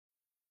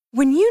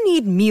When you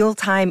need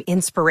mealtime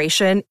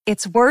inspiration,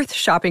 it's worth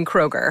shopping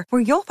Kroger,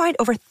 where you'll find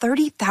over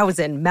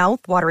 30,000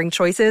 mouth-watering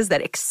choices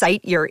that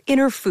excite your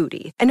inner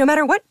foodie. And no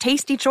matter what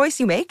tasty choice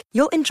you make,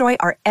 you'll enjoy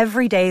our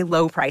everyday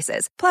low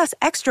prices, plus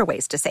extra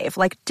ways to save,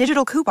 like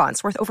digital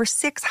coupons worth over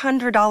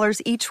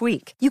 $600 each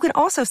week. You can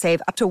also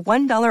save up to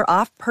 $1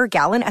 off per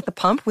gallon at the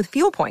pump with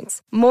fuel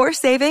points. More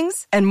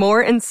savings and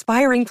more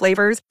inspiring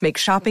flavors make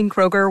shopping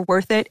Kroger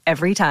worth it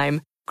every time.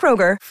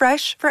 Kroger,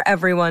 fresh for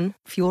everyone.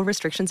 Fuel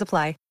restrictions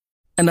apply.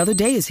 Another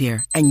day is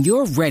here, and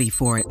you're ready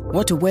for it.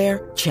 What to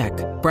wear? Check.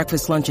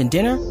 Breakfast, lunch, and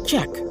dinner?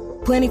 Check.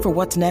 Planning for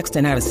what's next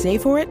and how to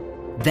save for it?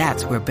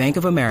 That's where Bank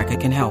of America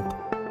can help.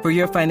 For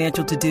your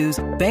financial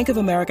to-dos, Bank of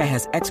America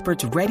has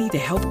experts ready to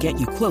help get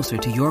you closer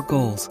to your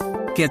goals.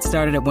 Get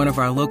started at one of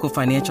our local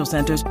financial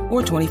centers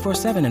or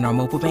 24/7 in our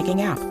mobile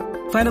banking app.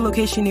 Find a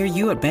location near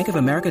you at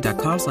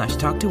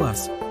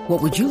bankofamerica.com/talktous.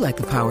 What would you like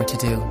the power to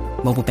do?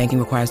 Mobile banking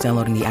requires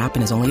downloading the app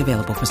and is only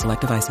available for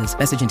select devices.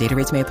 Message and data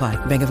rates may apply.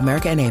 Bank of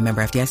America N.A.,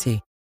 member FDIC.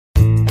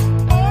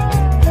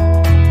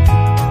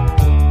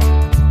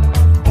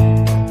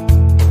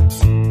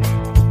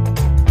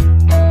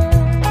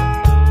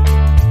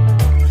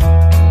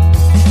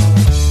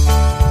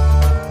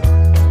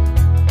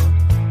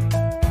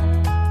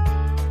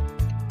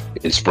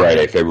 It's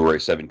Friday, February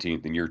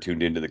 17th, and you're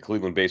tuned into the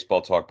Cleveland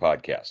Baseball Talk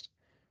podcast.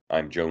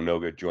 I'm Joe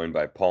Noga, joined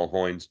by Paul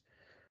Hoynes.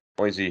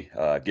 Hoynesy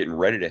getting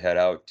ready to head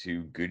out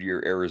to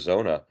Goodyear,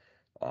 Arizona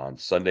on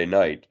Sunday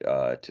night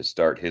to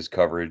start his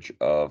coverage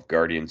of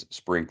Guardians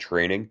spring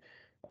training.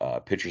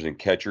 Pitchers and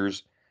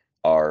catchers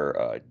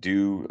are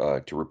due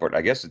to report.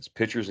 I guess it's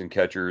pitchers and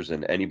catchers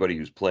and anybody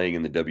who's playing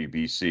in the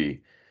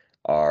WBC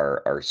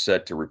are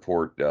set to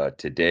report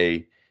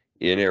today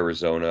in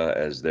Arizona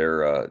as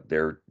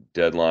their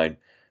deadline.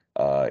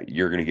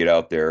 You're going to get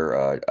out there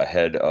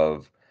ahead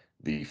of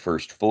the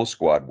first full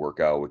squad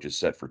workout, which is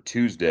set for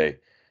Tuesday.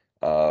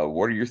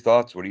 What are your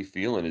thoughts? What are you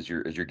feeling as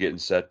you're getting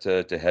set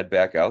to head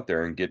back out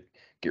there and get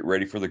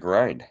ready for the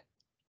grind?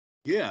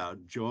 Yeah,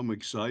 Joe, I'm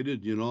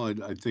excited.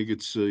 I think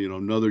it's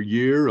another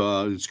year.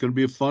 It's going to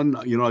be a fun.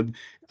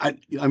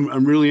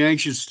 I'm really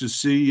anxious to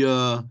see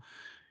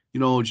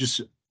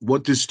just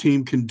what this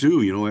team can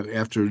do.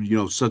 After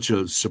such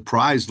a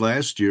surprise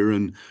last year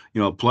and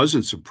a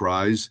pleasant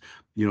surprise.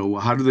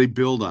 How do they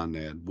build on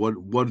that?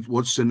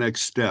 What's the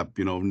next step?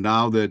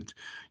 Now that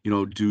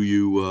do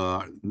you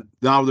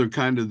now they're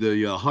kind of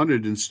the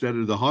hunted instead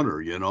of the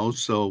hunter.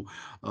 So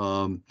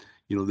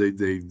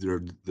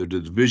they're the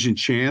division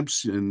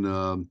champs,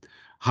 and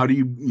how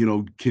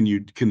do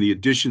can the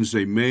additions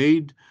they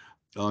made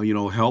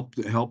help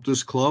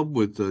this club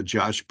with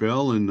Josh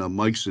Bell and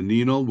Mike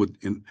Zunino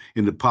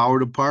in the power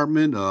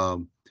department?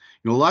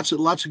 Lots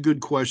of good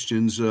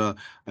questions. I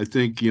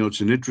think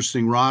it's an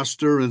interesting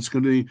roster, and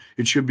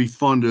it should be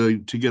fun to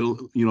get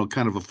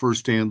kind of a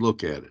firsthand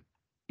look at it.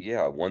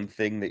 Yeah, one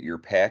thing that you're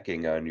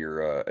packing on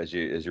your as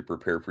you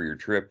prepare for your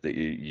trip that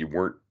you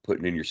weren't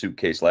putting in your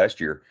suitcase last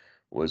year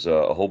was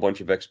a whole bunch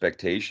of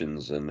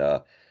expectations, and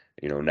now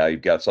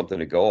you've got something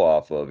to go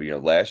off of.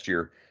 Last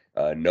year,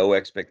 no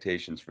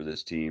expectations for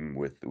this team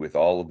with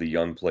all of the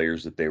young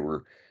players that they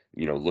were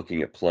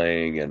looking at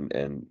playing,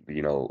 and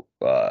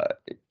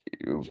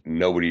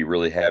nobody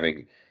really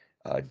having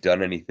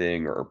done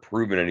anything or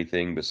proven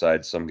anything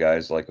besides some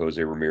guys like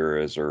Jose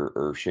Ramirez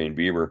or Shane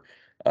Bieber.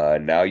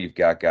 Now you've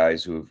got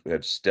guys who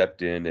have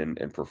stepped in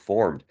and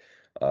performed,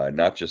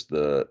 not just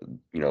the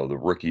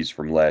rookies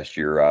from last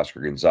year, Oscar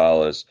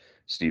Gonzalez,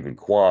 Stephen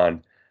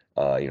Kwan,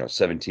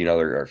 17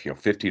 other or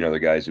 15 other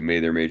guys who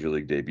made their major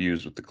league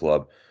debuts with the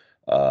club.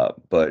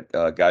 But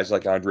guys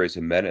like Andres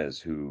Jimenez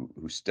who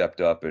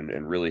stepped up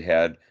and really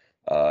had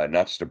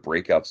not just a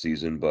breakout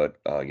season, but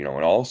an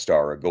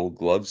all-star, a Gold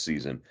Glove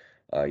season.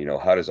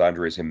 How does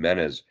Andres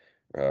Jimenez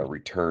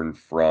return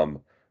from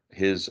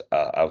his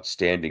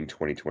outstanding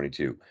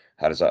 2022?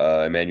 How does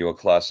Emmanuel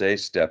Clase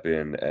step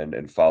in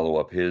and follow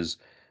up his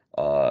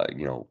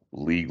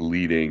league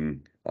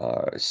leading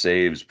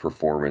saves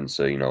performance?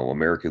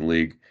 American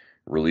League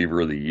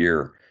reliever of the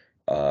year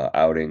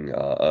outing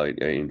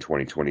in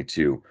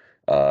 2022.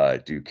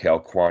 Do Cal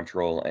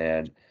Quantrill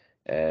and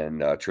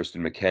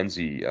Tristan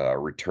McKenzie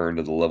return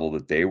to the level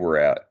that they were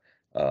at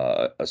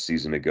a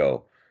season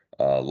ago?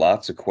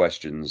 Lots of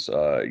questions,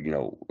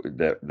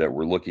 that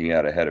we're looking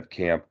at ahead of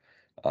camp.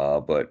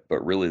 But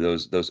really,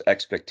 those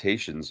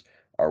expectations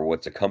are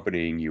what's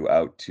accompanying you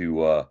out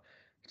to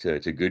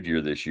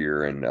Goodyear this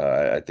year, and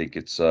I think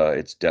it's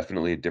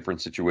definitely a different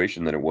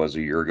situation than it was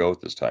a year ago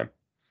at this time.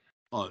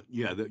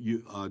 Yeah, that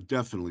you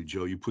definitely,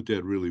 Joe. You put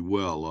that really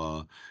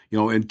well.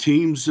 And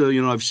teams,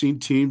 I've seen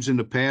teams in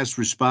the past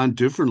respond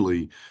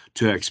differently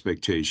to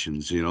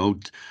expectations.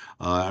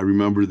 I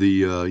remember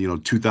the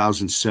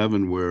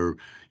 2007 where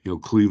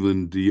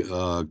Cleveland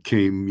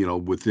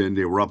came within.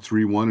 They were up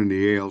 3-1 in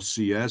the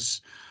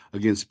ALCS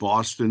against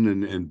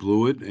Boston and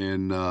blew it.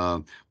 And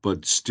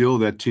but still,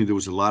 that team, there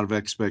was a lot of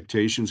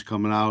expectations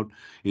coming out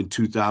in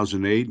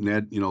 2008, and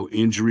that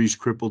injuries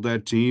crippled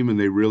that team, and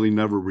they really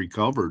never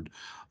recovered.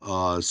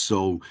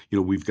 So,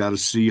 we've got to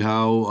see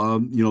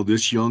how,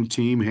 this young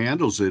team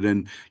handles it.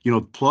 And,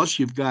 plus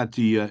you've got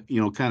the,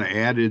 kind of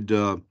added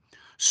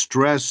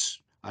stress,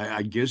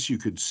 I guess you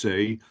could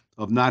say,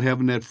 of not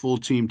having that full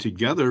team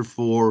together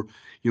for,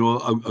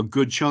 a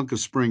good chunk of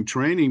spring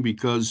training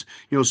because,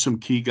 some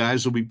key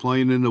guys will be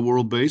playing in the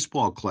World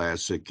Baseball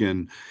Classic.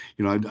 And,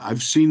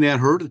 I've seen that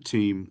hurt,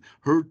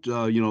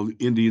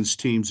 Indians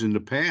teams in the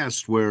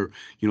past where,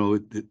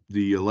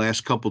 the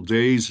last couple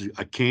days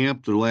at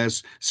camp, the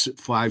last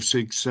 5,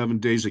 6, 7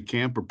 days of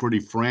camp are pretty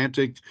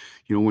frantic.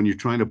 When you're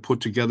trying to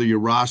put together your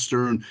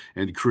roster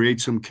and create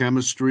some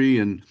chemistry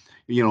and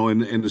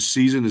the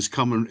season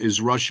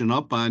is rushing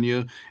up on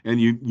you, and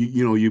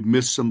you've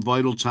missed some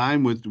vital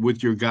time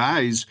with your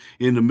guys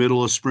in the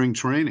middle of spring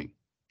training.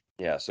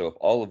 Yeah, so if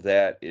all of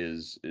that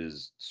is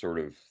sort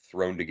of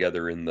thrown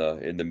together in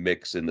the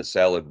mix in the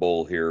salad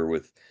bowl here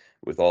with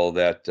all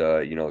that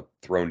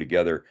thrown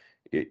together,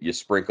 you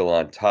sprinkle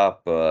on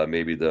top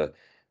maybe the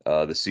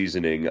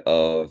seasoning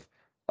of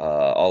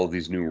all of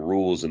these new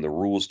rules and the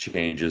rules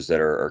changes that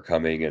are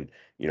coming, and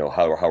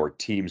how our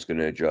team's going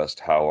to adjust,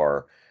 how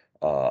our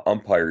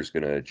umpires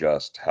going to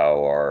adjust,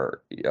 how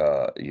our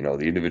the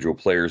individual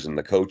players and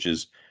the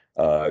coaches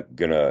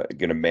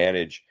gonna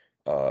manage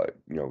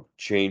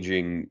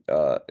changing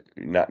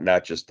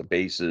not just the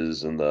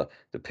bases and the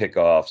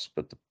pickoffs,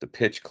 but the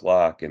pitch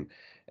clock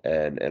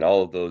and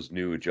all of those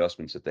new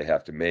adjustments that they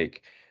have to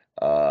make.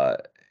 Uh,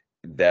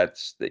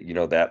 that's that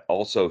that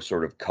also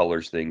sort of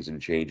colors things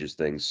and changes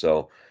things.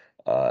 So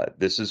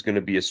this is going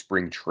to be a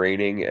spring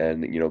training,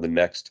 and the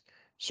next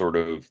sort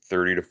of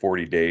 30 to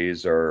 40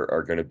 days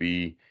are going to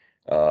be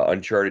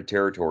uncharted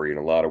territory in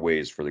a lot of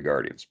ways for the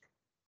Guardians.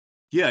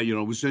 Yeah, it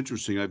was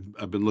interesting.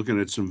 I've been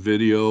looking at some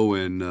video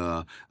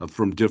and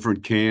from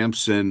different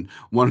camps, and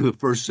one of the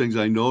first things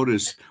I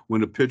noticed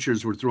when the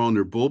pitchers were throwing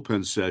their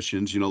bullpen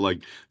sessions,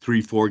 like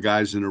 3, 4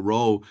 guys in a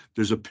row,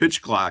 there's a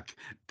pitch clock,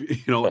 in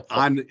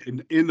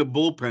the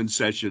bullpen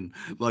session,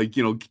 like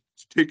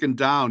ticking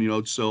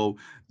down, so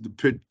the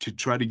pit to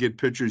try to get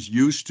pitchers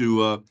used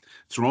to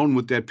throwing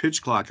with that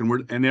pitch clock,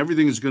 and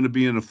everything is going to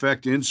be in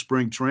effect in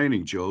spring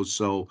training, Joe.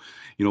 So,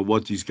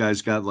 what these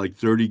guys got like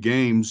 30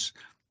 games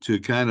to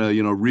kind of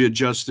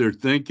readjust their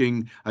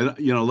thinking.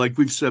 Like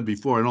we've said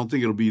before, I don't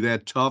think it'll be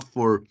that tough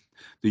for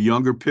the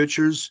younger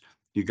pitchers,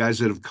 you guys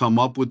that have come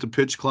up with the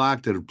pitch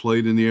clock, that have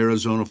played in the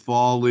Arizona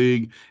Fall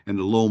League and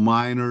the low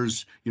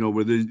minors, where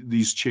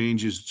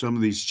some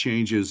of these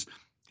changes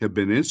have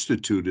been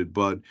instituted.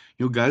 But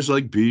guys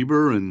like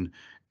Bieber and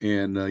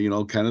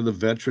kind of the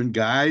veteran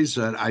guys,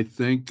 I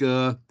think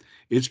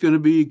it's going to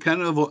be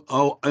kind of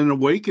an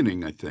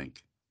awakening, I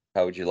think.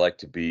 How would you like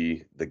to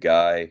be the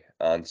guy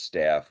on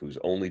staff whose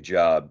only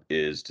job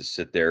is to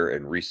sit there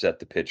and reset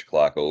the pitch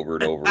clock over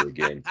and over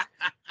again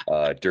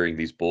during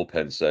these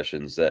bullpen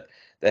sessions? That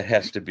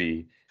has to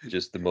be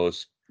just the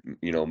most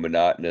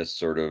monotonous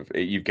sort of.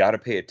 You've got to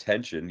pay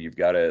attention. You've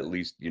got to at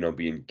least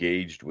be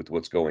engaged with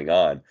what's going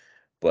on,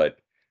 but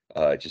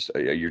just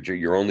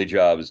your only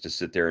job is to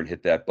sit there and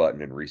hit that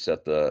button and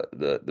reset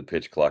the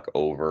pitch clock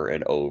over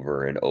and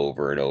over and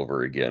over and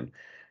over again.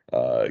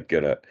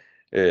 Gonna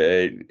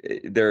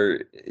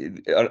there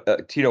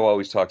Tito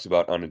always talks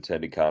about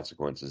unintended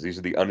consequences. These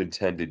are the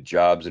unintended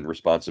jobs and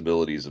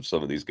responsibilities of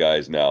some of these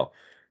guys now.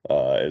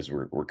 As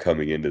we're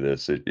coming into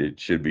this, it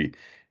should be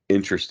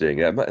interesting.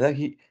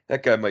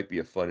 That guy might be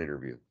a fun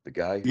interview. The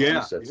guy who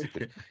Yeah.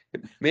 resets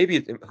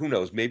maybe who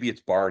knows? Maybe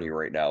it's Barney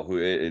right now.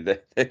 Who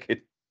that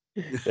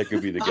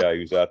could be the guy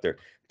who's out there.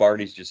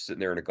 Barney's just sitting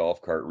there in a golf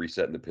cart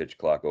resetting the pitch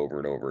clock over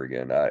and over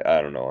again.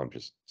 I don't know. I'm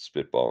just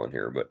spitballing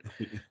here, but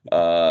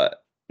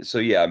so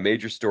yeah,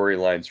 major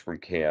storylines from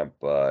camp.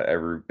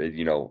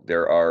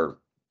 There are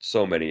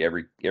so many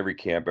every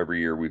camp every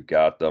year we've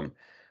got them.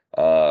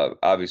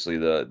 Obviously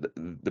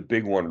the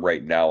big one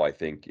right now I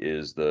think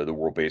is the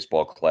World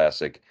Baseball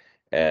Classic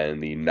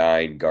and the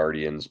 9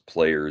 Guardians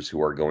players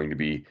who are going to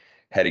be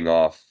heading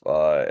off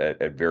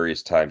at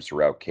various times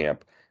throughout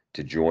camp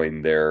to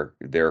join their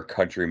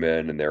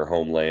countrymen and their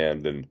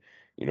homeland and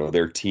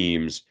their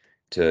teams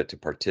to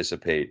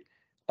participate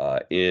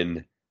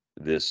in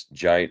this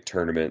giant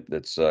tournament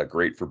that's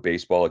great for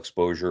baseball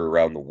exposure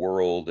around the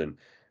world and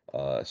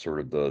sort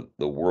of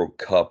the World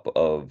Cup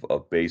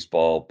of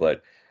baseball.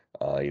 But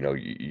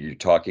you're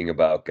talking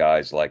about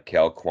guys like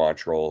Cal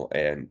Quantrill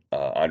and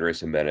Andres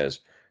Gimenez,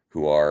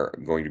 who are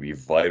going to be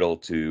vital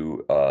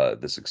to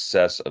the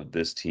success of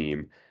this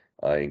team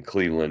in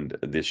Cleveland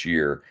this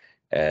year.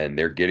 And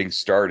they're getting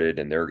started,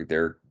 and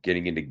they're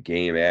getting into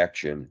game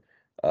action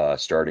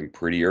starting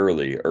pretty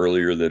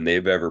earlier than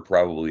they've ever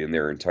probably in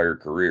their entire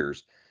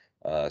careers.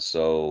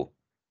 So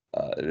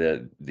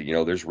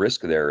there's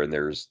risk there, and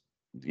there's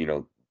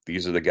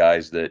these are the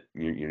guys that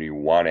you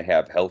want to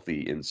have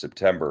healthy in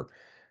September.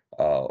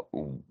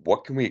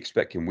 What can we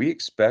expect? Can we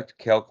expect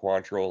Cal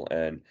Quantrill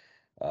and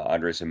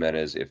Andres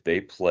Gimenez, if they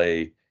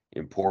play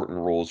important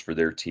roles for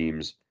their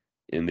teams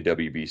in the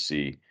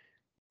WBC,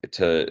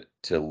 to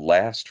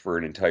last for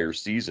an entire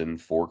season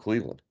for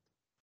Cleveland?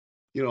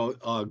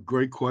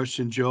 Great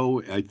question,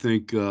 Joe. I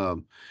think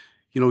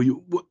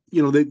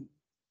they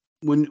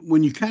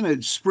when you kind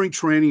of spring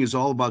training is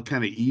all about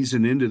kind of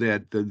easing into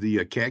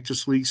the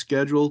Cactus League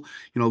schedule.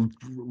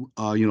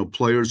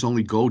 Players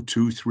only go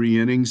 2-3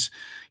 innings.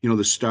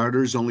 The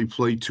starters only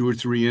play 2 or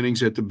 3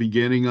 innings at the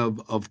beginning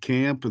of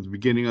camp, at the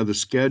beginning of the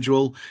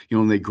schedule.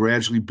 And they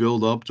gradually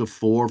build up to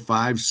 4,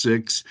 5,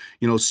 6,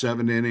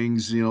 7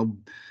 innings.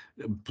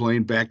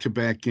 Playing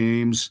back-to-back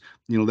games.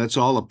 That's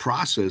all a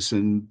process.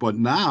 But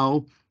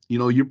now,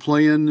 you're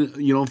playing.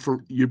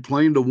 You're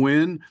playing to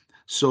win.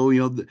 So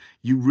you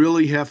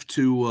really have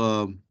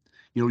to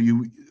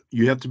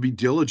you have to be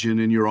diligent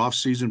in your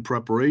off-season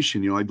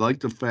preparation. I like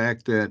the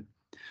fact that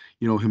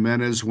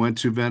Jimenez went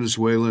to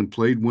Venezuela and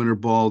played winter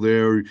ball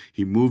there.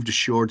 He moved to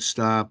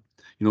shortstop.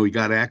 He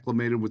got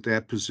acclimated with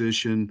that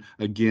position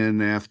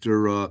again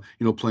after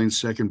playing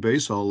second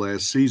base all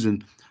last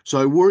season. So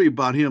I worry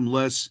about him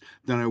less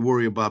than I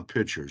worry about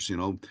pitchers.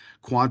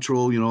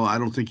 Quantrill, I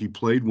don't think he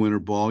played winter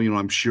ball.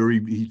 I'm sure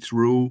he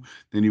threw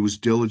and he was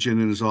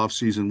diligent in his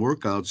off-season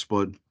workouts,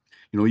 but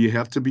you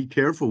have to be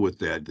careful with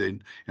that.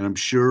 And I'm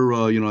sure,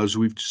 as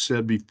we've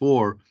said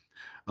before,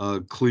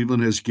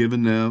 Cleveland has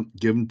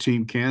given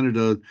Team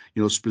Canada,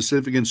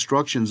 specific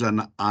instructions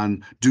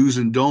on do's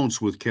and don'ts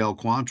with Cal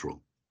Quantrill.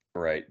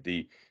 Right.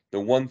 The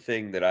one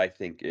thing that I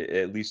think,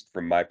 at least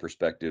from my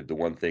perspective, the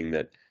one thing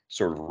that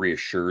sort of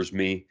reassures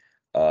me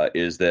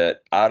is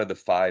that out of the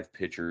five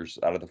pitchers,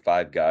 out of the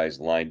five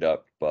guys lined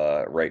up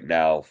right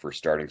now for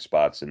starting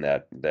spots in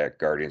that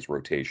Guardians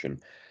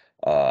rotation,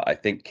 I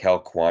think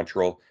Cal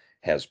Quantrill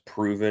has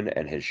proven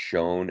and has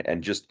shown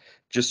and just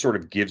sort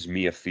of gives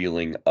me a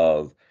feeling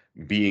of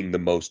being the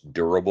most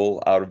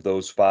durable out of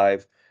those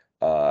five.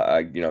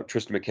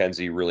 Tristan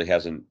McKenzie really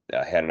hasn't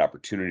had an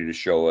opportunity to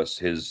show us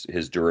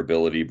his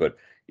durability, but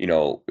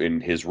in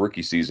his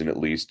rookie season at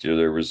least,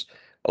 there was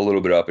a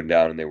little bit up and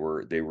down, and they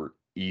were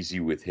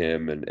easy with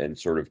him and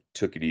sort of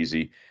took it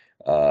easy,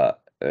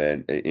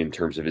 and in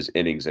terms of his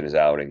innings and his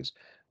outings.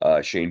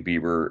 Shane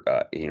Bieber,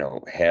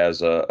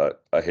 has a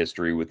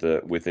history with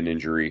an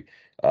injury.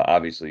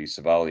 Obviously,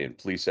 Savali and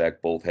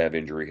Plesac both have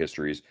injury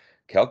histories.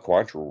 Cal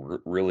Quantrill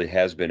really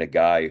has been a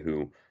guy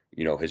who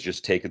has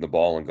just taken the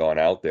ball and gone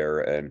out there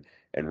and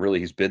really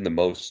he's been the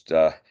most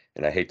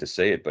and I hate to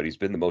say it, but he's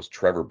been the most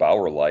Trevor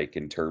Bauer-like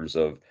in terms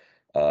of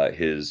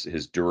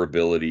his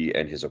durability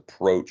and his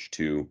approach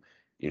to,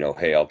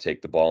 hey, I'll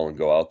take the ball and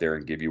go out there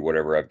and give you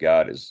whatever I've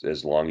got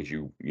as long as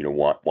you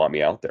want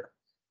me out there.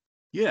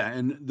 Yeah,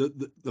 and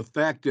the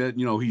fact that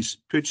he's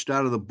pitched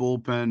out of the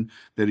bullpen,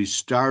 that he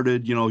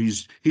started,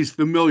 he's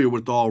familiar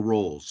with all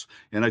roles,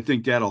 and I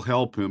think that'll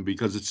help him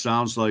because it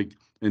sounds like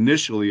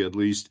initially, at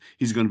least,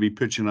 he's going to be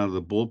pitching out of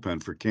the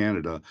bullpen for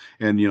Canada,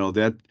 and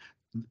that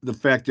the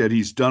fact that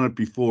he's done it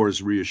before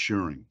is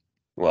reassuring.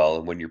 Well,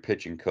 and when your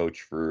pitching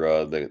coach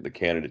for the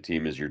Canada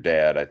team is your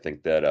dad, I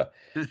think that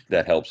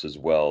helps as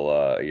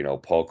well.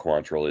 Paul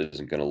Quantrill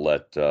isn't going to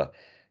let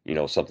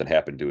something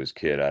happen to his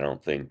kid. I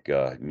don't think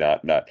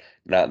not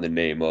in the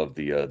name of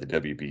the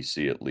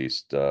WBC at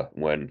least.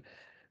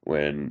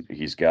 When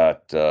he's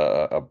got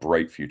a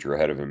bright future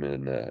ahead of him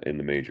in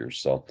the majors.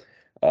 So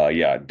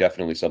yeah,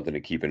 definitely something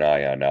to keep an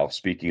eye on. Now,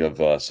 speaking of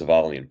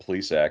Savali and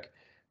Plesac.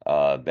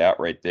 That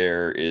right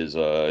there is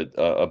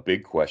a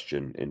big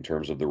question in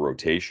terms of the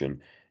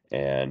rotation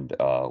and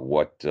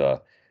what's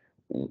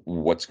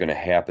going to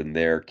happen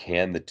there.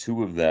 Can the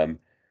two of them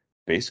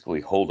basically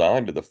hold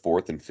on to the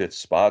fourth and fifth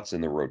spots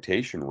in the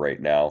rotation right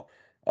now,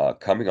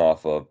 coming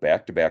off of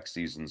back-to-back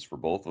seasons for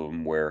both of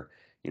them, where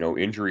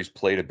injuries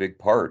played a big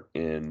part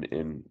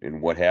in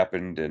what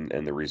happened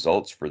and the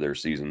results for their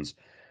seasons.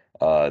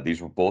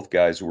 These were both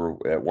guys who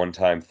were at one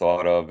time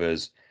thought of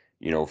as,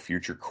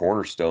 future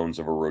cornerstones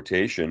of a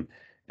rotation.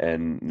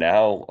 And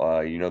now,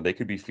 they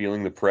could be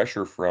feeling the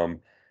pressure from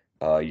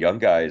young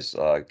guys,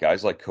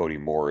 guys like Cody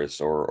Morris,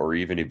 or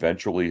even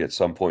eventually at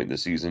some point in the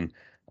season,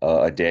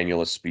 a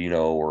Daniel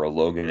Espino or a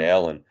Logan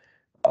Allen,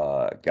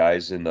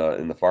 guys in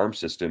the farm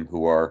system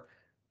who are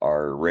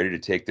ready to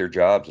take their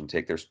jobs and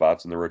take their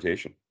spots in the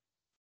rotation.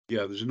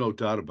 Yeah, there's no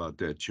doubt about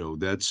that, Joe.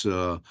 That's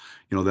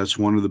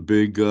one of the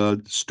big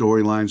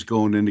storylines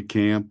going into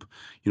camp.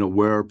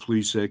 Where are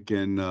Plesac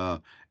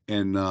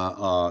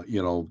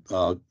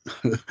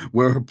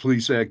where are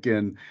Plesac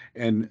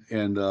and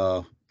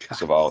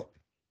Savali.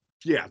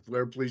 yeah,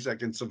 where are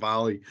Plesac and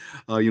Savali,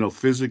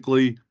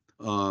 physically.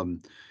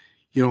 Um,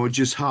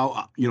 just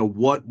how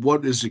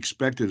what is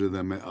expected of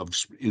them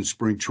in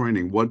spring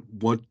training. What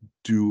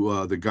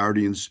do the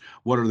Guardians?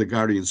 What are the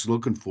Guardians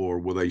looking for?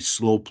 Will they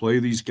slow play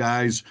these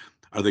guys?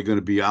 Are they going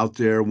to be out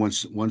there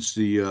once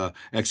the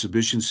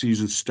exhibition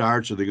season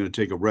starts? Are they going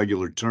to take a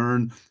regular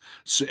turn?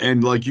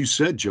 And like you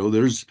said, Joe,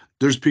 there's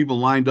people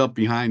lined up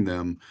behind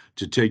them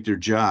to take their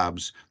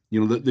jobs.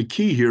 The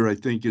key here, I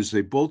think, is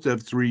they both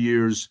have 3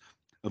 years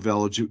of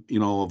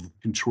of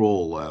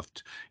control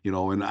left.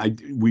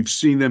 And we've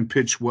seen them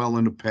pitch well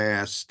in the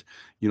past.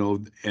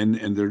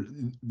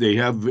 And they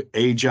have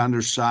age on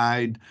their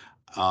side,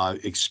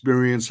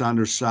 experience on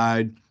their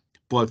side.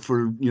 But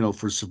for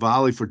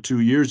Savali for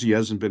 2 years, he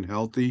hasn't been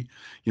healthy.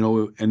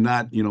 And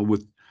not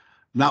with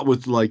not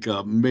with like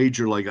a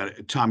major like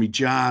a Tommy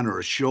John or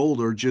a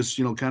shoulder, just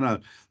kind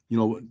of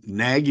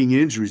nagging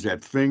injuries,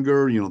 that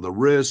finger, the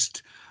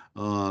wrist.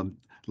 Um,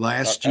 Uh,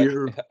 Last I,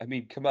 year, I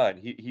mean, come on.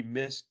 He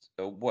missed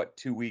what,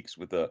 2 weeks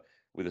with a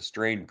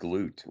strained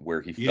glute where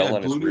he yeah, fell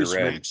on his rear gluteus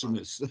end.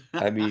 maximus.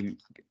 I mean,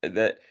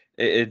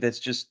 that's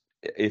just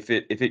if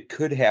it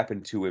could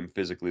happen to him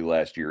physically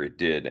last year, it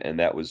did, and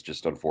that was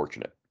just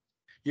unfortunate.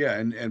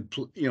 Yeah,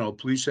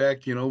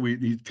 Plesac,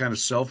 he kind of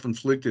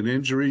self-inflicted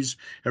injuries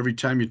every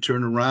time you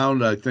turn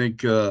around. I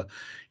think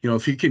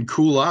if he can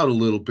cool out a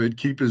little bit,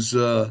 keep his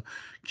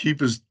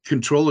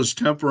control his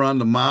temper on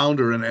the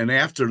mound or and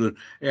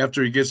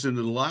after he gets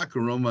into the locker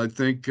room, I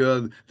think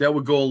that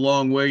would go a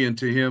long way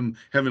into him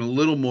having a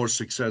little more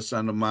success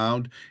on the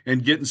mound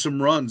and getting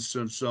some runs,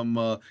 some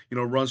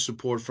run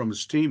support from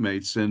his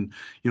teammates. And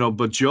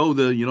but Joe,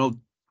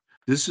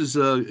 this is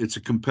it's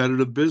a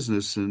competitive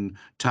business and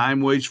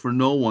time waits for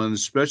no one,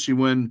 especially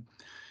when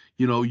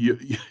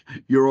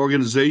your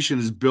organization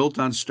is built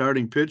on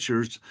starting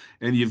pitchers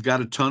and you've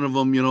got a ton of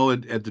them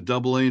at the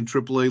double A and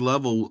triple A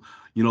level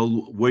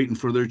waiting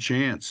for their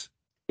chance.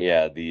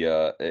 Yeah, the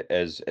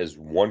as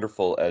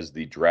wonderful as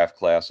the draft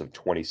class of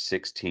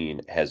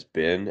 2016 has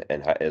been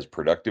and as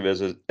productive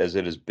as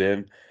it has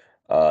been,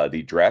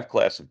 the draft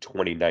class of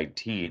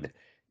 2019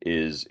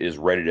 is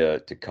ready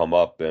to come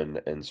up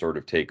and sort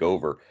of take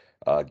over.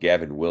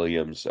 Gavin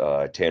Williams,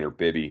 Tanner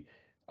Bibby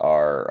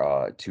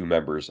are two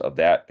members of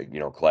that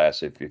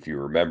class. If you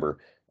remember,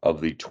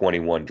 of the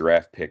 21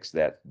 draft picks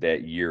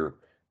that year,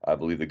 I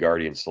believe the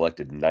Guardians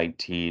selected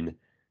 19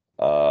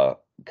 uh,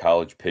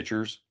 college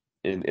pitchers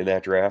in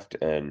that draft,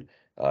 and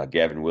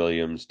Gavin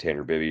Williams,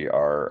 Tanner Bibby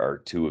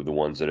are two of the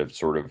ones that have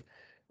sort of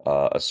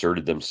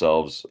asserted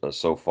themselves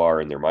so far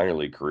in their minor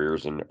league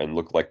careers and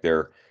look like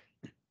they're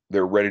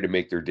ready to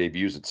make their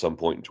debuts at some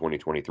point in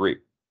 2023.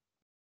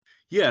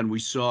 Yeah, and we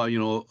saw,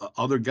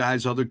 other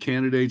guys, other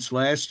candidates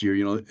last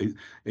year,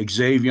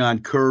 Xavier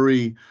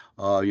Curry,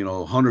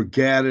 Hunter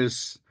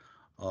Gaddis,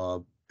 uh,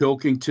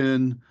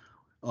 Pilkington,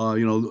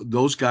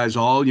 those guys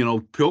all,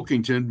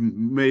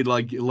 Pilkington made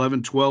like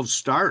 11, 12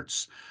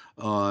 starts,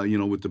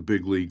 with the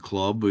big league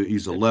club.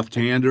 He's a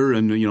left-hander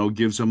and,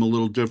 gives him a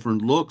little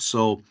different look.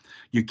 So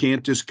you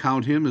can't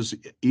discount him as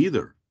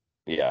either.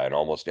 Yeah, and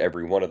almost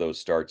every one of those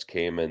starts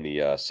came in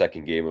the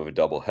second game of a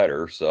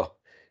doubleheader. So,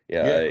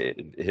 yeah,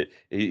 Yeah.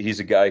 he's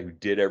a guy who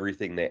did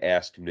everything they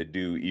asked him to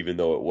do, even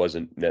though it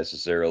wasn't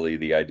necessarily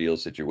the ideal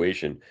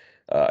situation.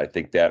 I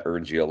think that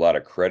earns you a lot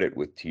of credit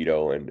with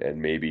Tito,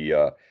 and maybe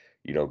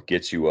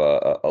gets you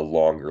a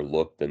longer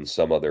look than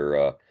some of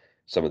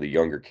the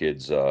younger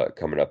kids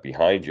coming up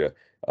behind you,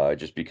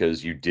 just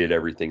because you did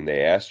everything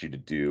they asked you to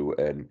do,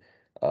 and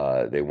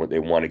they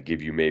want to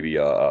give you maybe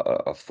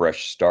a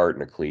fresh start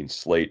and a clean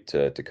slate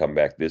to come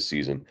back this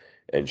season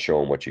and show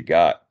them what you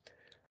got.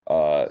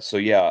 So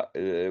yeah,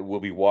 we'll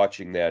be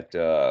watching that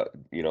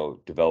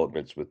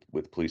developments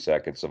with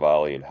Plesac and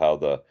Savali and how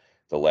the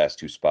last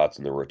two spots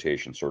in the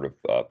rotation sort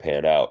of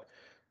pan out.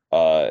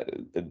 Uh,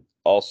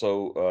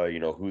 Also,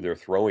 who they're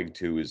throwing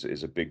to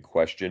is a big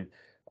question.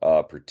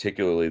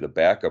 Particularly the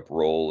backup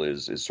role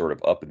is sort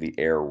of up in the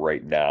air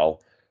right now.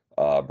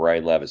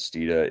 Brian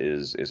Lavastida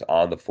is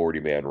on the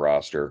 40-man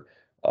roster,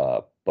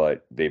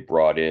 but they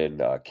brought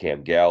in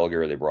Cam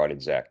Gallagher, they brought in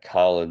Zach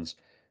Collins.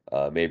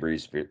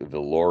 Mabrys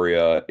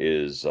Viloria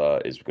is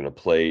going to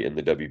play in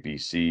the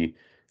WBC,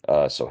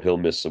 so he'll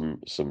miss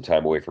some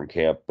time away from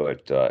camp,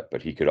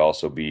 but he could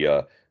also be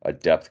a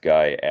depth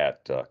guy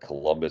at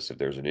Columbus if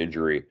there's an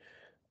injury.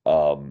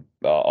 All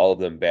of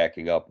them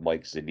backing up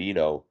Mike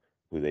Zunino,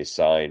 who they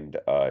signed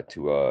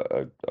to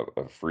a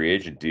free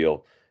agent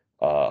deal,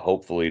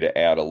 hopefully to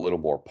add a little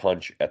more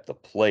punch at the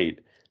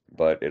plate.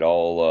 But it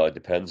all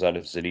depends on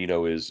if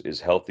Zunino is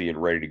healthy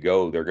and ready to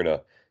go.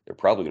 They're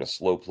probably gonna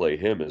slow play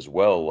him as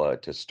well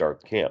to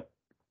start camp.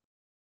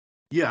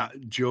 Yeah,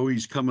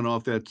 Joey's coming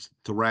off that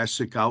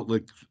thoracic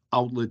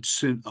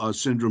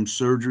syndrome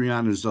surgery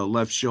on his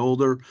left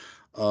shoulder.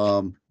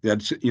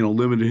 That's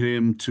limited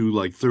him to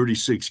like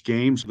 36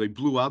 games. They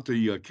blew out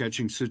the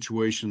catching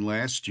situation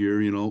last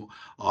year.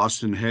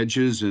 Austin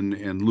Hedges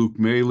and Luke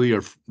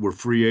Maley were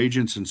free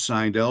agents and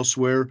signed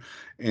elsewhere,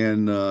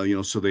 and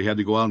so they had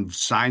to go out and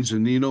sign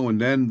Zanino, and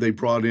then they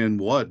brought in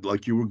what,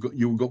 like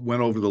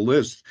went over the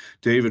list: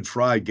 David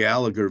Fry,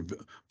 Gallagher,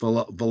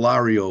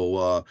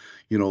 Valario.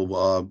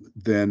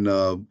 Then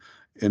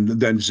and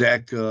then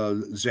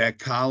Zach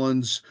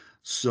Collins.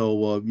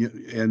 So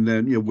and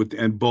then with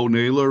and Bo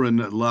Naylor and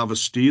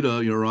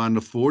Lavastida, you're on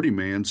the 40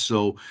 man.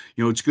 So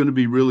it's going to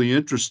be really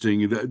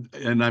interesting.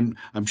 And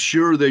I'm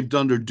sure they've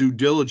done their due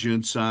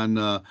diligence on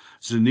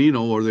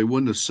Zanino, or they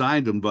wouldn't have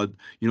signed him. But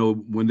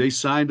when they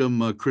signed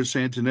him, Chris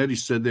Antonetti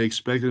said they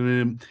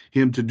expected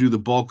him to do the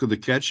bulk of the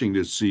catching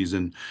this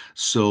season.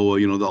 So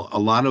a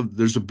lot of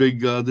there's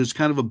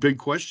kind of a big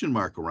question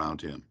mark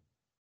around him.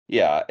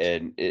 Yeah,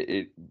 and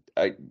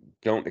I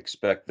don't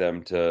expect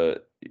them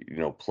to,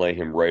 play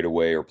him right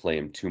away or play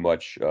him too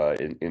much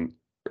in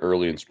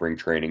early in spring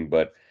training,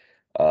 but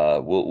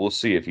we'll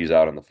see if he's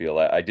out on the field.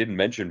 I didn't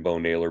mention Bo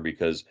Naylor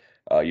because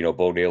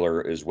Bo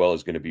Naylor as well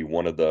is going to be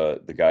one of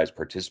the guys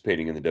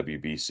participating in the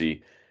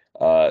WBC.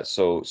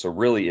 So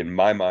really, in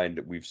my mind,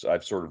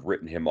 I've sort of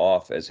written him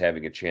off as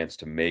having a chance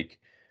to make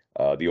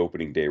the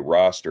opening day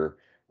roster.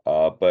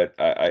 But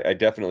I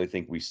definitely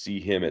think we see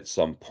him at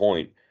some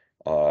point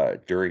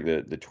during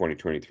the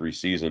 2023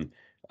 season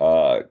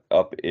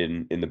up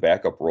in the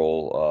backup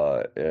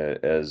role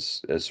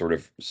as sort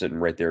of sitting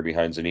right there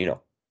behind Zanino.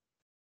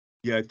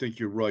 Yeah, I think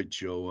you're right,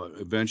 Joe.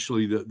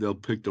 Eventually, they'll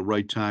pick the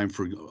right time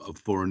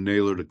for a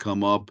Naylor to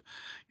come up,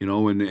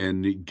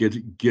 and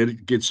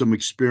get some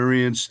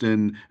experience,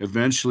 and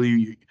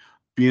eventually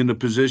be in the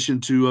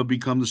position to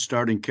become the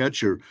starting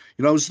catcher.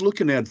 I was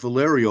looking at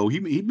Valerio.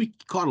 He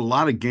caught a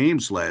lot of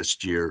games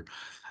last year,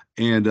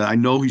 and I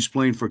know he's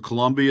playing for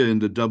Colombia in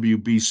the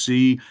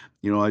WBC.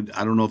 I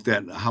don't know if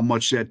that how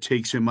much that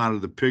takes him out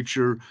of the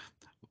picture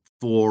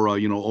for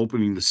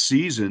opening the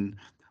season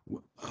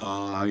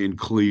in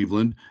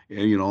Cleveland,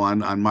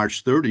 on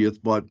March 30th.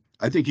 But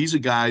I think he's a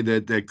guy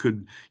that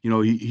could,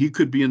 he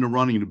could be in the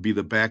running to be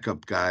the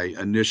backup guy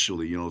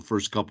initially, the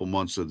first couple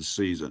months of the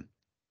season.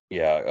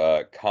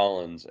 Yeah,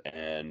 Collins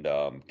and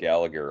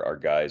Gallagher are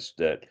guys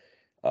that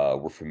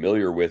we're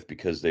familiar with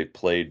because they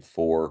played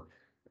for,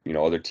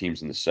 other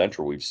teams in the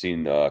Central. We've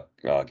seen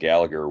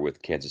Gallagher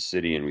with Kansas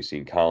City, and we've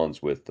seen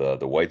Collins with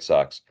the White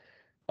Sox.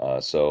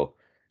 So,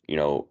 you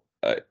know,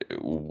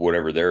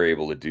 whatever they're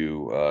able to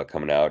do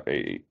coming out,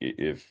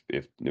 if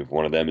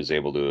one of them is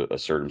able to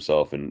assert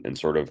himself and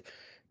sort of,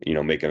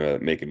 make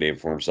a name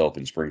for himself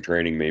in spring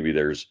training, maybe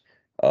there's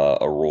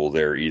a role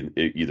there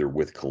either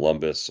with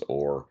Columbus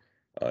or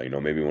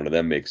maybe one of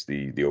them makes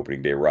the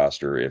opening day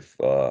roster if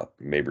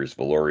Mabrys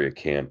Valoria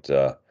can't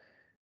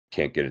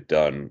get it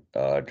done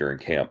during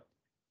camp.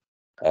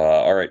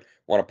 All right,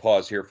 want to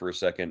pause here for a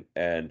second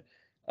and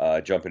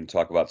jump in and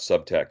talk about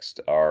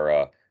Subtext,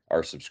 our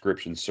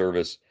subscription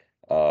service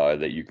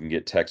that you can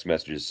get text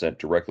messages sent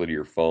directly to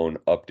your phone,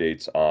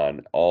 updates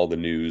on all the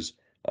news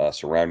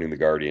surrounding the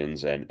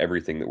Guardians and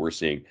everything that we're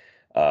seeing.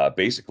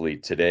 Basically,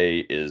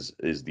 today is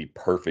the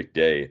perfect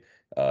day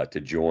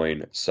to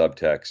join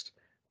Subtext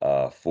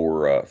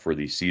for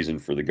the season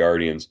for the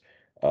Guardians.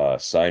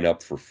 Sign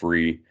up for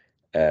free,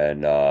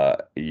 and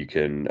you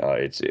can.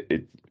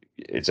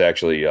 It's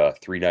actually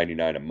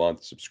 $3.99 a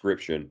month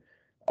subscription,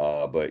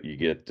 but you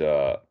get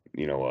a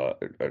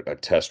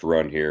test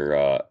run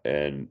here,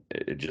 and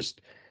it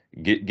just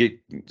get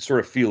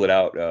sort of feel it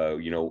out.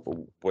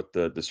 What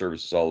the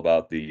service is all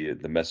about. The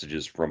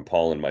messages from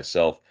Paul and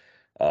myself,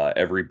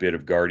 every bit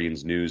of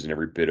Guardians news and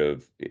every bit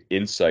of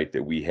insight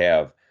that we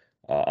have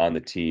on the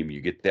team,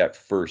 you get that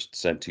first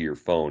sent to your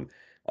phone.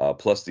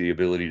 Plus the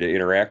ability to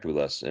interact with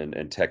us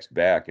and text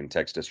back and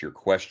text us your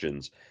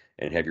questions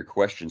and have your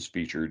questions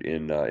featured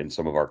in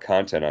some of our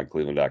content on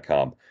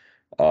Cleveland.com.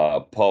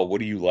 Paul, what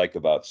do you like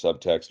about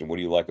Subtext, and what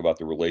do you like about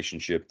the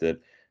relationship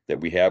that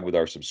we have with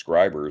our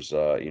subscribers?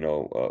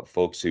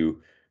 Folks who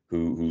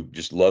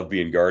just love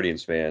being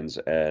Guardians fans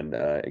and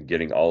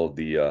getting all of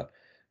the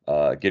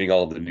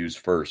news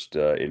first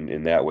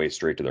in that way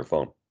straight to their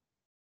phone.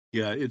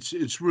 Yeah,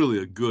 it's really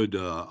a good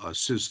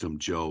system,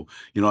 Joe.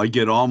 I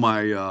get all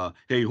my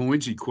hey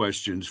Hoinsie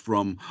questions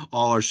from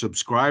all our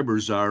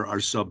subscribers, our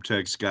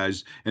subtext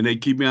guys, and they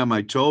keep me on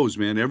my toes,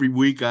 man. Every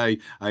week I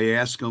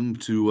ask them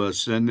to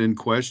send in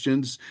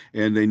questions,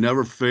 and they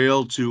never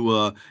fail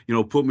to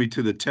put me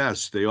to the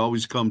test. They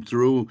always come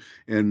through,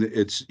 and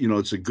it's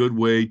a good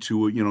way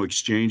to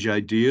exchange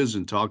ideas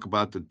and talk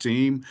about the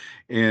team,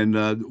 and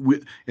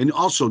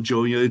also,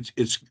 Joe,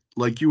 it's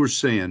like you were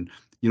saying,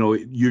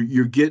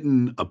 you're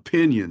getting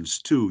opinions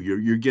too.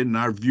 You're getting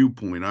our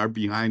viewpoint, our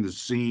behind the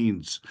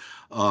scenes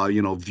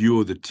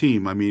view of the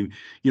team. I mean,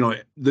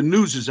 the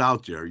news is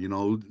out there.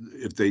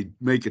 If they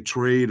make a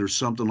trade or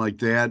something like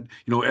that,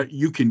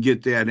 you can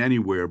get that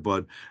anywhere.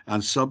 But on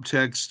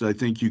Subtext, I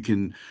think you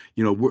can,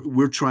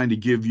 we're trying to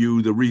give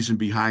you the reason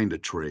behind the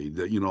trade.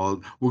 That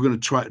we're going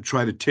to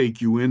try to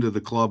take you into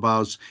the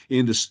clubhouse,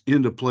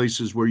 into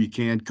places where you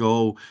can't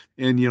go,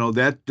 and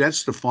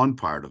that's the fun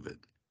part of it.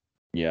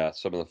 Yeah,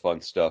 some of the fun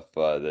stuff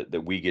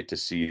that we get to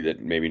see that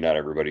maybe not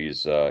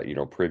everybody's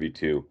privy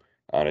to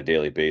on a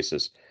daily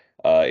basis.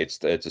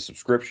 It's a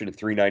subscription of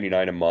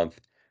 $3.99 a month.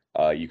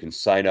 You can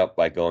sign up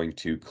by going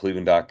to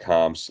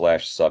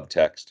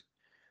cleveland.com/subtext,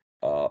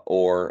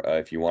 or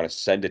if you want to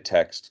send a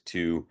text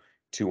to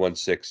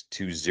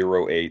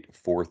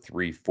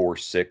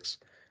 216-208-4346.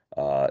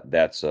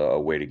 That's a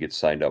way to get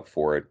signed up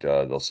for it.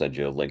 They'll send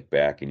you a link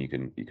back, and you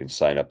can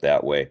sign up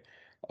that way.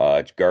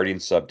 Guardian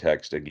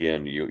Subtext,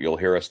 again, you'll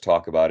hear us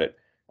talk about it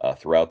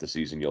throughout the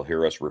season. You'll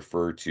hear us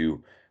refer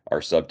to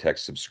our Subtext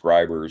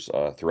subscribers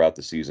throughout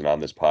the season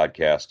on this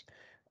podcast.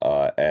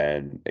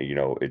 And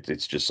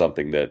it's just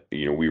something that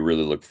we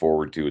really look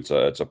forward to.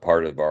 It's a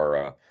part of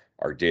our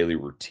daily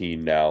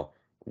routine now,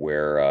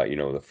 where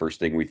the first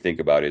thing we think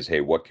about is,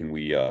 hey, what can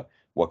we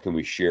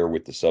share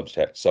with the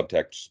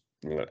subtext,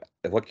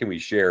 what can we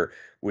share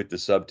with the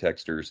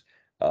subtexters,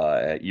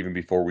 even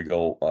before we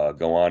go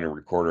on and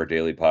record our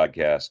daily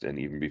podcast, and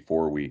even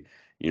before we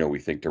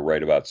think to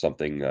write about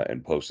something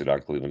and post it on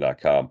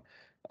Cleveland.com.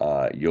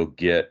 you'll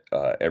get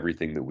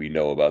everything that we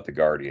know about the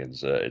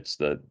Guardians. It's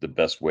the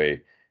best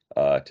way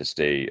to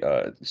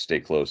stay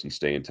close and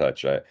stay in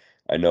touch.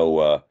 I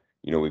know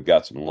we've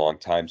got some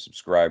longtime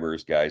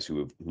subscribers, guys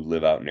who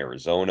live out in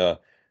Arizona,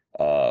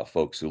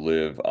 folks who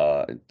live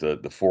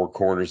the four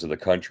corners of the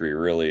country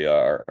really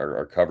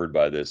are covered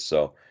by this.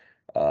 So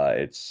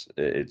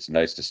it's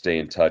nice to stay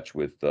in touch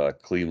with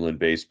Cleveland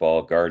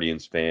baseball,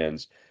 Guardians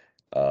fans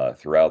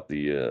throughout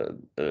the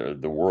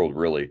world,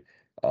 really.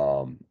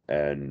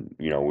 And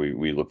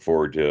we look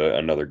forward to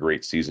another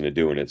great season of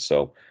doing it.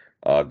 So,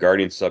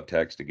 Guardian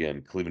Subtext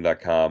again,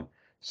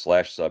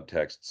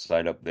 Cleveland.com/subtext.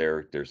 Sign up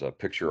there. There's a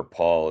picture of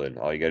Paul, and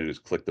all you got to do is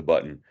click the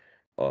button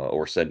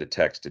or send a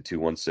text to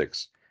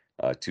 216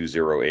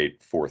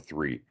 208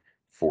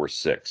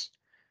 4346.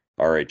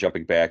 All right,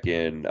 jumping back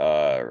in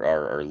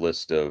our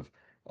list of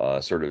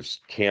sort of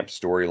camp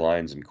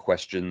storylines and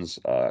questions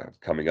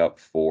coming up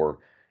for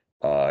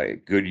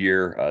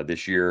Goodyear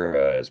this year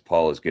as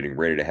Paul is getting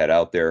ready to head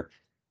out there.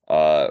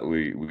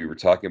 We were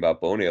talking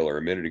about Bo Naylor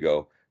a minute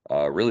ago.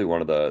 Really,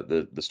 one of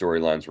the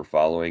storylines we're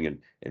following,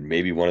 and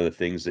maybe one of the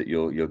things that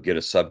you'll get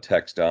a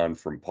subtext on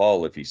from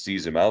Paul if he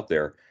sees him out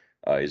there,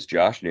 is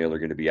Josh Naylor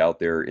going to be out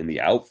there in the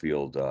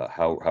outfield?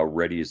 How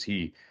ready is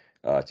he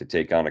to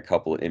take on a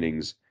couple of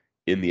innings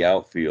in the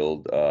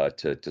outfield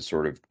to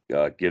sort of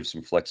give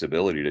some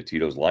flexibility to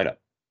Tito's lineup?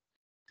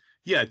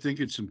 Yeah, I think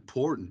it's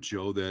important,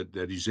 Joe,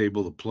 that he's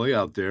able to play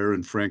out there.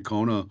 And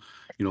Francona,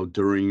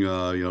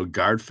 during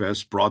Guard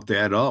Fest, brought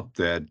that up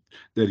that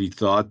he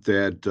thought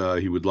that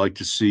he would like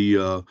to see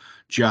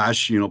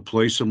Josh,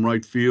 play some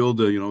right field.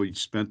 He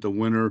spent the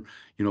winter,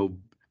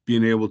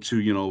 being able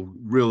to,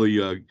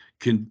 really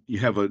can you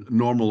have a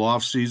normal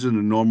off season,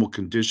 a normal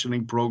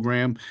conditioning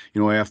program,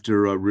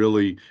 after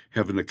really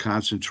having to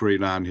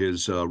concentrate on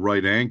his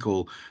right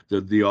ankle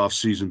the off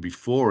season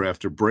before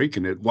after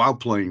breaking it while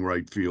playing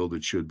right field.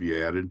 It should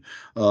be added.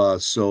 I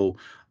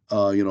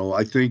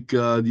think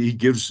he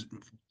gives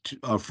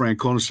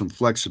Francona some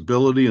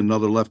flexibility,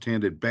 another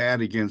left-handed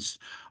bat against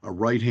a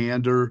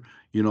right-hander.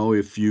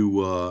 If he's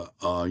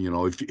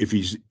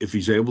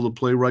able to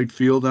play right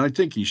field, and I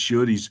think he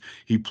should.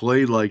 He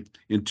played like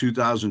in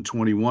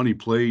 2021. He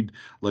played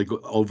like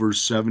over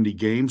 70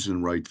 games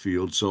in right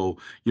field. So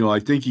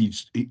I think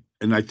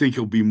and I think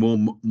he'll be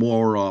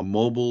more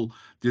mobile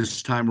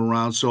this time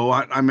around. So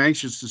I'm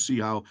anxious to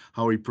see how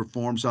he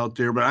performs out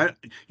there. But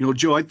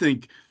Joe, I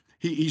think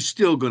he's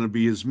still going to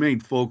be his main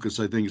focus.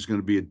 I think is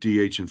going to be at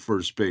DH and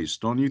first base.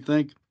 Don't you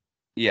think?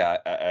 Yeah,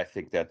 I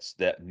think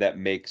that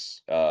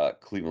makes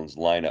Cleveland's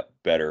lineup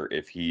better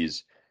if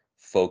he's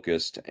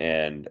focused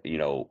and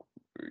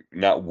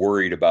not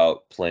worried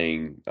about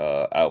playing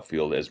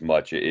outfield as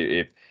much.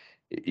 If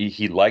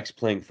he likes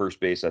playing first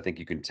base, I think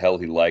you can tell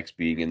he likes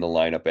being in the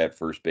lineup at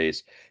first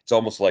base. It's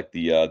almost like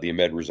the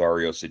Ahmed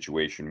Rosario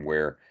situation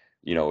where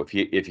if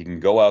he can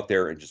go out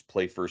there and just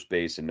play first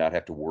base and not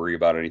have to worry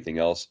about anything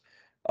else,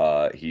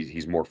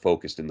 he's more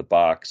focused in the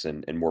box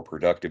and more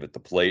productive at the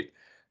plate.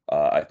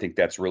 I think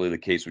that's really the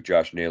case with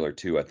Josh Naylor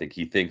too. I think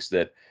he thinks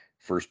that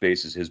first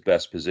base is his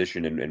best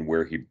position and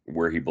where he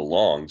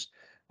belongs.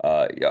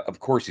 Yeah, of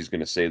course, he's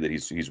going to say that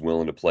he's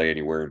willing to play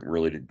anywhere and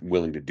really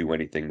willing to do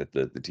anything that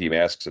the team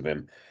asks of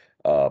him.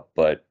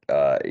 But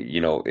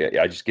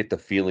I just get the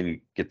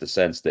feeling, get the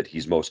sense that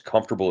he's most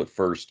comfortable at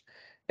first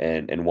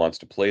and wants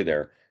to play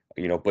there.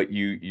 But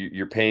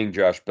you're paying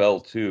Josh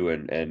Bell too,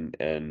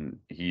 and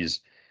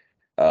he's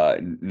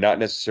not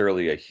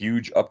necessarily a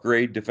huge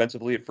upgrade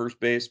defensively at first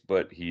base,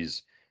 but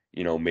he's,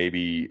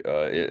 maybe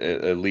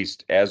at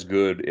least as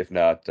good, if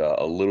not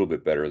a little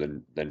bit better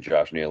than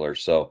Josh Naylor.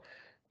 So,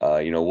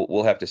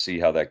 we'll have to see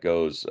how that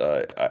goes.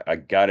 I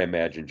gotta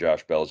imagine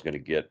Josh Bell is going to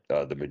get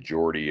the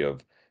majority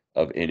of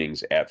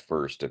innings at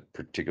first,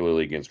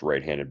 particularly against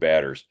right-handed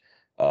batters.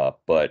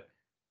 But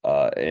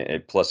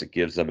and plus, it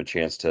gives them a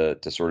chance to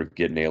sort of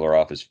get Naylor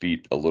off his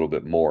feet a little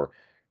bit more.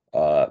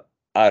 Uh,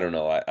 I don't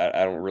know.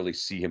 I don't really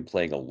see him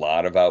playing a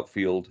lot of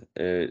outfield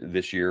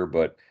this year,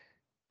 but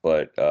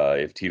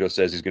if Tito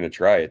says he's going to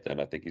try it, then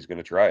I think he's going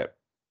to try it.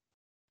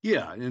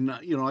 Yeah, and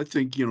I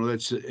think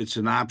it's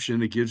an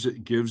option. It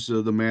gives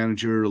the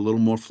manager a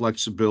little more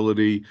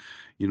flexibility.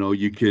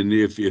 You can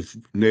if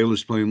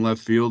Naylor's playing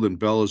left field and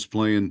Bella's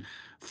playing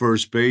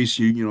first base,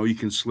 you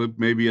can slip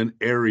maybe an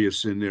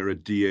Arias in there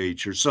at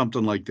DH or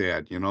something like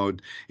that.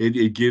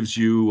 It gives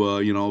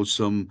you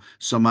some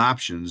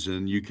options,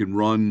 and you can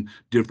run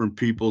different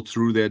people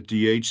through that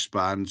DH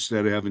spot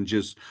instead of having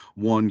just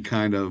one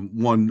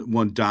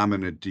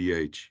dominant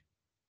DH.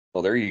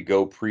 Well, there you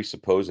go,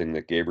 presupposing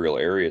that Gabriel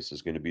Arias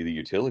is going to be the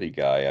utility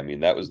guy. I mean,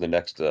 that was the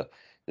next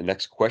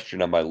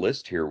question on my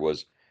list here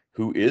was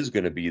who is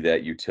going to be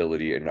that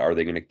utility, and are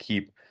they going to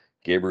keep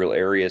Gabriel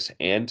Arias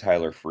and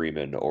Tyler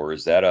Freeman, or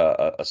is that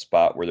a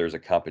spot where there's a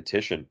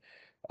competition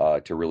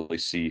to really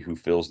see who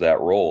fills that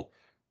role?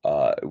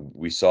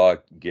 We saw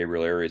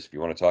Gabriel Arias, if you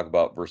want to talk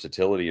about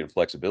versatility and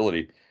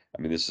flexibility,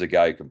 I mean, this is a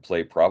guy who can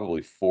play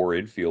probably four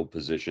infield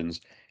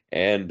positions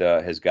and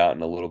has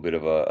gotten a little bit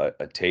of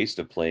a taste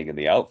of playing in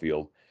the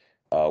outfield.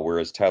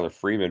 Whereas Tyler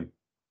Freeman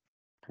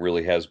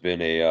really has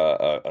been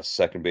a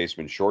second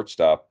baseman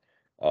shortstop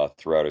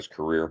throughout his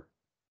career.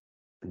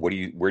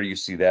 Where do you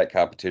see that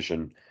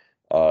competition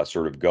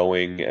sort of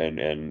going,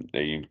 and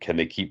can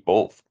they keep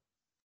both?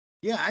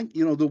 Yeah,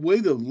 the way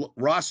the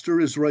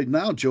roster is right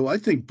now, Joe, I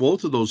think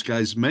both of those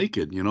guys make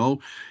it.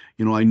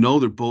 I know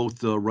they're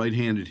both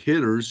right-handed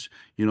hitters,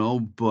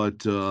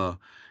 but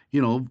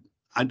you know,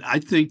 I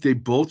think they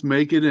both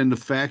make it. And the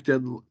fact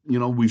that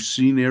we've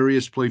seen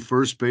Arias play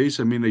first base.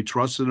 I mean, they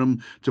trusted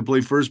him to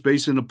play first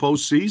base in the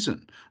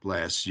postseason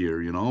last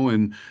year,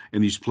 and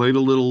he's played a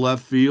little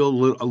left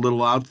field, a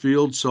little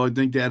outfield, so I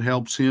think that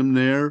helps him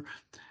there.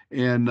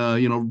 And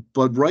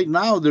but right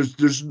now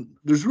there's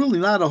really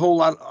not a whole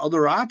lot of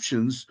other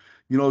options.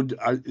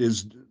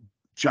 Is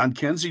John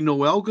Kenzie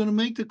Noel going to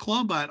make the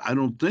club? I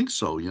don't think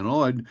so.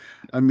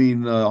 I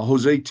mean,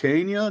 Jose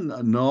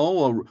Tena,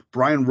 no.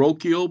 Brian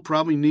Rocchio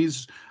probably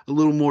needs a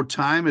little more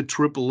time at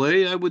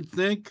AAA, I would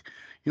think.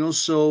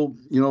 So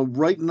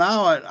right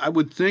now I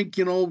would think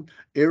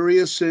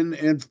Arias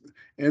and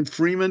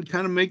Freeman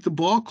kind of make the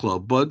ball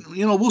club, but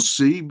we'll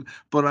see.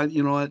 But I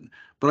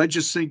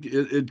just think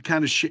it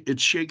kind of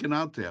it's shaken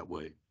out that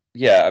way.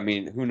 Yeah, I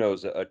mean, who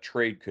knows? A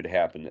trade could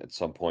happen at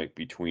some point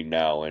between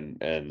now and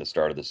the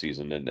start of the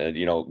season,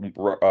 and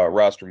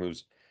roster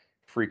moves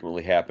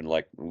frequently happen.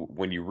 Like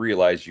when you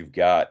realize you've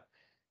got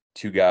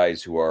two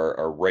guys who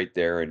are right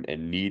there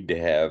and need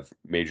to have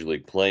major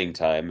league playing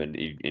time, and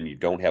you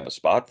don't have a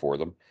spot for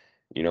them.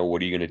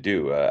 What are you going to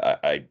do?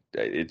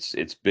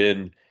 It's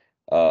been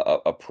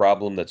a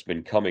problem that's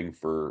been coming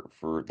for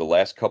the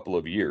last couple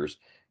of years.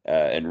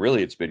 And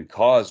really, it's been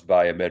caused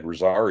by Ahmed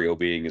Rosario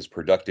being as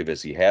productive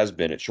as he has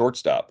been at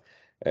shortstop.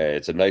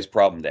 It's a nice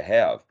problem to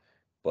have,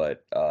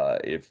 but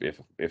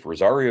if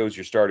Rosario is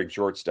your starting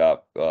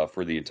shortstop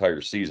for the entire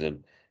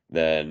season,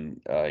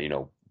 then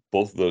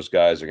both of those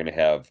guys are going to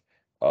have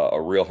a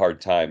real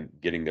hard time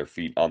getting their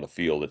feet on the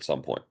field at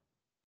some point.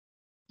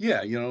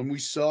 Yeah, and we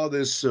saw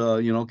this,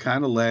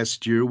 kind of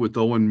last year with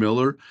Owen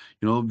Miller.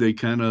 They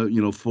kind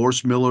of,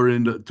 forced Miller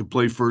into to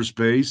play first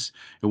base.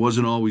 It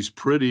wasn't always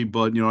pretty,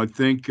 but I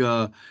think,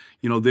 they'll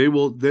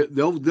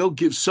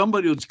give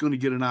somebody that's going to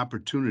get an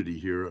opportunity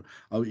here.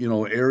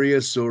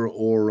 Arias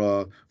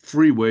or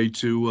Freeway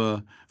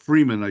to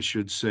Freeman, I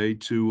should say,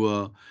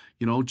 to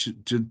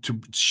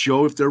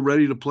show if they're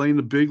ready to play in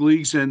the big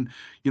leagues. And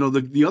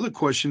the other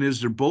question is,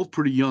 they're both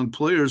pretty young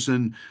players,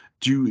 and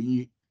do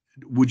you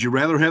would you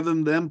rather have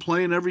them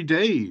playing every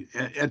day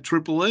at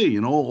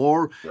AAA,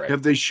 or Right.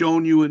 have they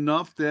shown you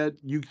enough that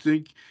you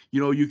think,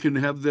 you can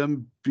have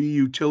them be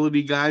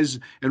utility guys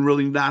and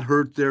really not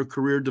hurt their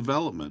career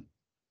development?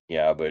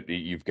 Yeah, but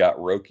you've got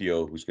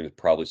Rocchio, who's going to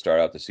probably start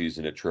out the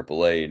season at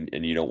AAA,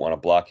 and you don't want to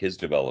block his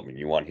development.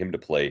 You want him to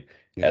play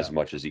as Yeah.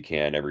 much as he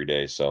can every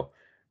day. So,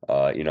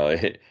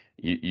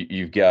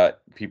 you've got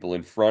people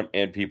in front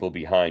and people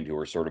behind who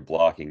are sort of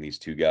blocking these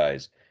two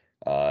guys,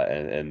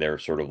 and they're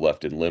sort of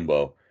left in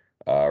limbo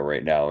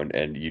right now,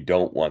 and you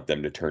don't want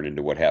them to turn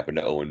into what happened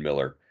to Owen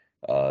Miller.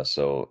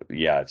 So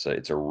yeah,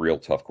 it's a real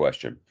tough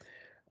question.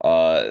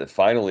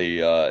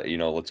 Finally,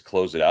 let's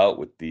close it out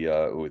with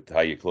the with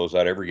how you close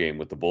out every game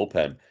with the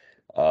bullpen.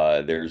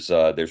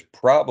 There's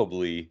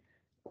probably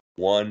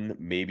one,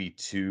 maybe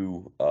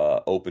two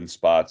open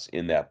spots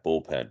in that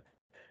bullpen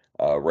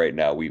right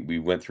now. We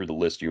went through the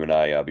list, you and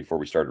I, before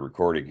we started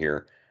recording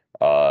here.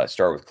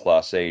 Start with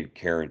Clase and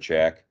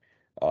Karinchak.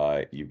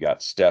 You've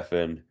got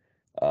Stefan,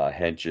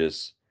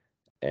 Hentges,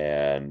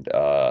 and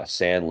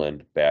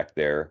Sandlin back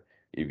there.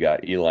 You've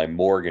got Eli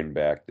Morgan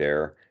back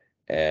there,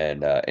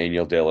 and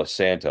Angel De Los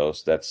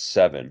Santos. That's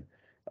seven.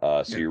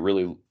 So Yeah.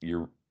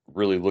 you're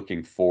really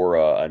looking for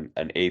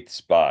an eighth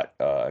spot,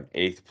 an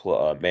eighth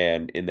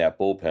man in that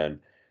bullpen.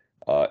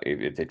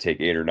 If they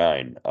take eight or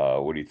nine,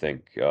 what do you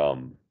think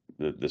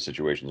the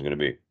situation is going to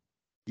be?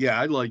 Yeah,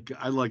 I like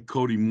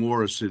Cody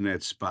Morris in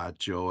that spot,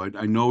 Joe.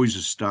 I know he's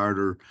a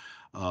starter,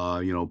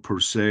 per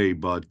se,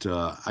 but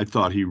I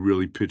thought he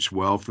really pitched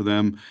well for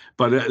them.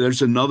 But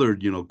there's another,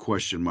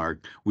 question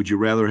mark. Would you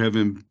rather have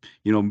him,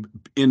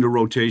 in the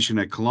rotation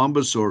at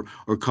Columbus, or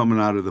coming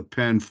out of the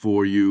pen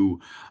for you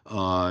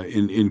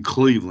in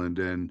Cleveland?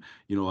 And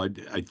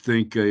I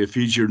think if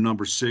he's your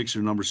number six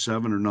or number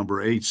seven or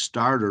number eight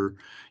starter,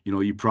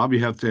 you probably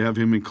have to have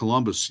him in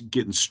Columbus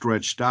getting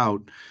stretched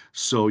out.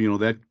 So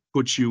that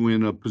puts you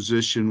in a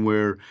position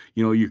where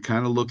you're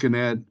kind of looking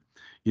at,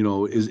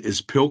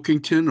 is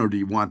Pilkington, or do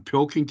you want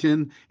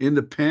Pilkington in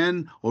the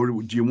pen, or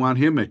do you want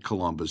him at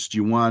Columbus? Do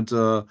you want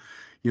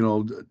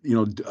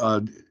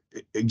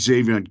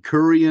Xavier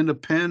Curry in the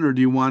pen, or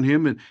do you want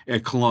him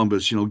at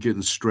Columbus,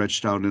 getting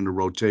stretched out in the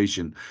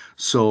rotation?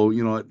 So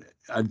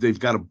they've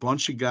got a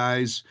bunch of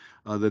guys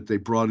that they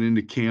brought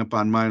into camp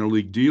on minor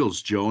league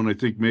deals, Joe. And I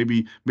think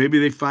maybe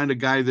they find a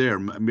guy there.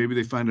 Maybe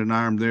they find an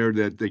arm there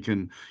that they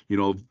can,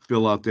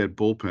 fill out that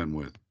bullpen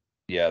with.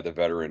 Yeah, the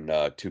veteran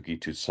Tuki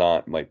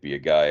Toussaint might be a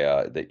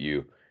guy that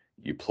you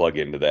plug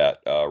into that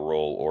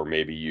role, or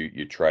maybe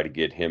you try to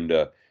get him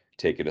to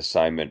take an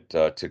assignment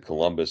to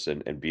Columbus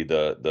and be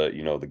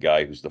the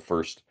guy who's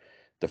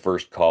the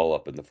first call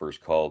up and the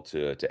first call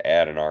to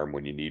add an arm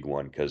when you need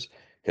one, because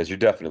you're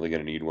definitely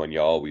going to need one.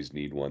 You always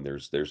need one.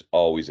 There's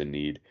always a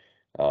need,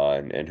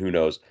 and who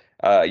knows?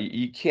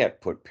 You can't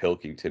put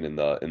Pilkington in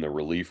the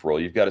relief role.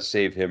 You've got to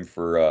save him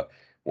for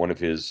one of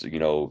his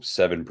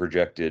 7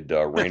 projected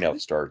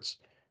rainout starts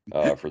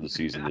for the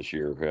season this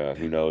year.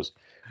 Who knows?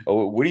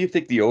 Oh, what do you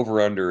think the over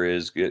under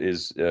is going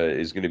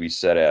to be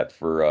set at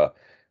for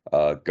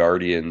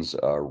Guardians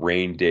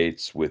rain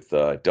dates with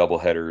double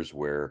headers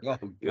where Oh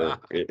where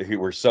God.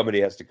 where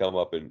somebody has to come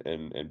up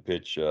and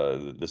pitch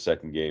the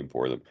second game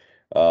for them.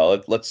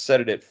 Let's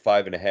set it at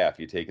 5.5.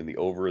 You taking the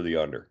over or the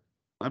under?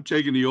 I'm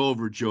taking the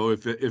over, Joe.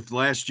 If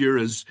last year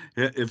is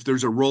if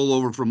there's a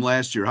rollover from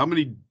last year, how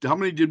many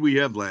did we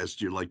have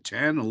last year? Like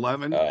 10,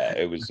 11?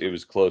 It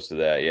was close to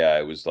that. Yeah,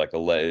 it was like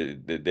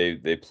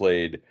they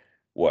played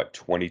what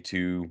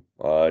 22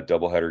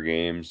 doubleheader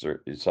games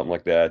or something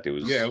like that. It Yeah,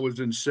 was it was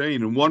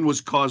insane. And one was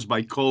caused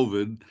by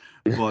COVID,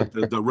 but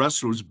the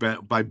rest was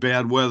by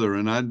bad weather.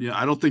 And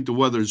I don't think the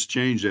weather's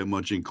changed that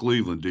much in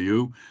Cleveland. Do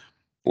you?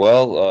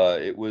 Well,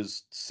 it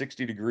was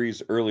 60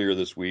 degrees earlier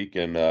this week,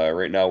 and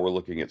right now we're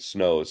looking at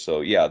snow.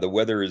 So yeah, the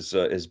weather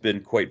has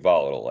been quite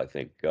volatile, I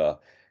think,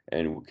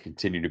 and will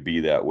continue to be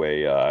that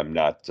way. I'm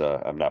not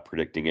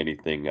predicting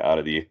anything out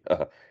of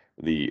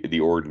the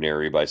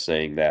ordinary by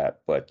saying that,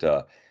 but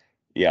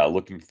yeah,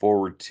 looking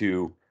forward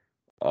to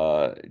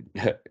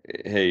hey,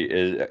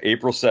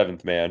 April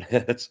 7th, man.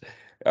 That's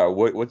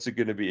what's it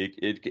going to be?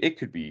 It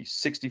could be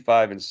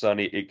 65 and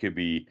sunny. It could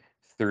be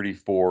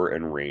 34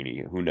 and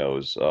rainy. Who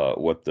knows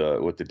what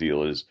the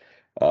deal is?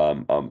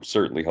 I'm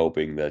certainly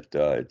hoping that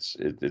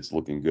it's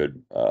looking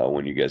good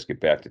when you guys get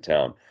back to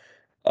town.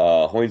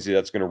 Hoynesy,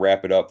 that's going to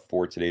wrap it up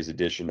for today's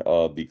edition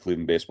of the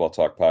Cleveland Baseball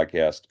Talk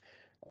podcast.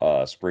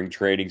 Spring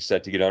training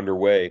set to get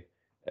underway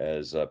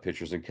as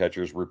pitchers and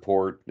catchers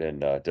report,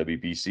 and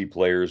WBC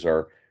players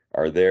are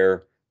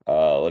there.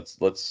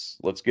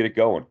 Let's get it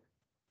going.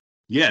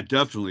 Yeah,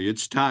 definitely.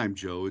 It's time,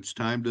 Joe. It's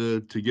time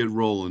to get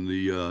rolling.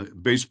 The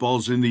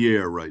baseball's in the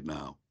air right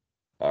now.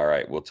 All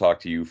right, we'll talk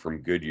to you from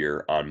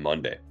Goodyear on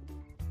Monday.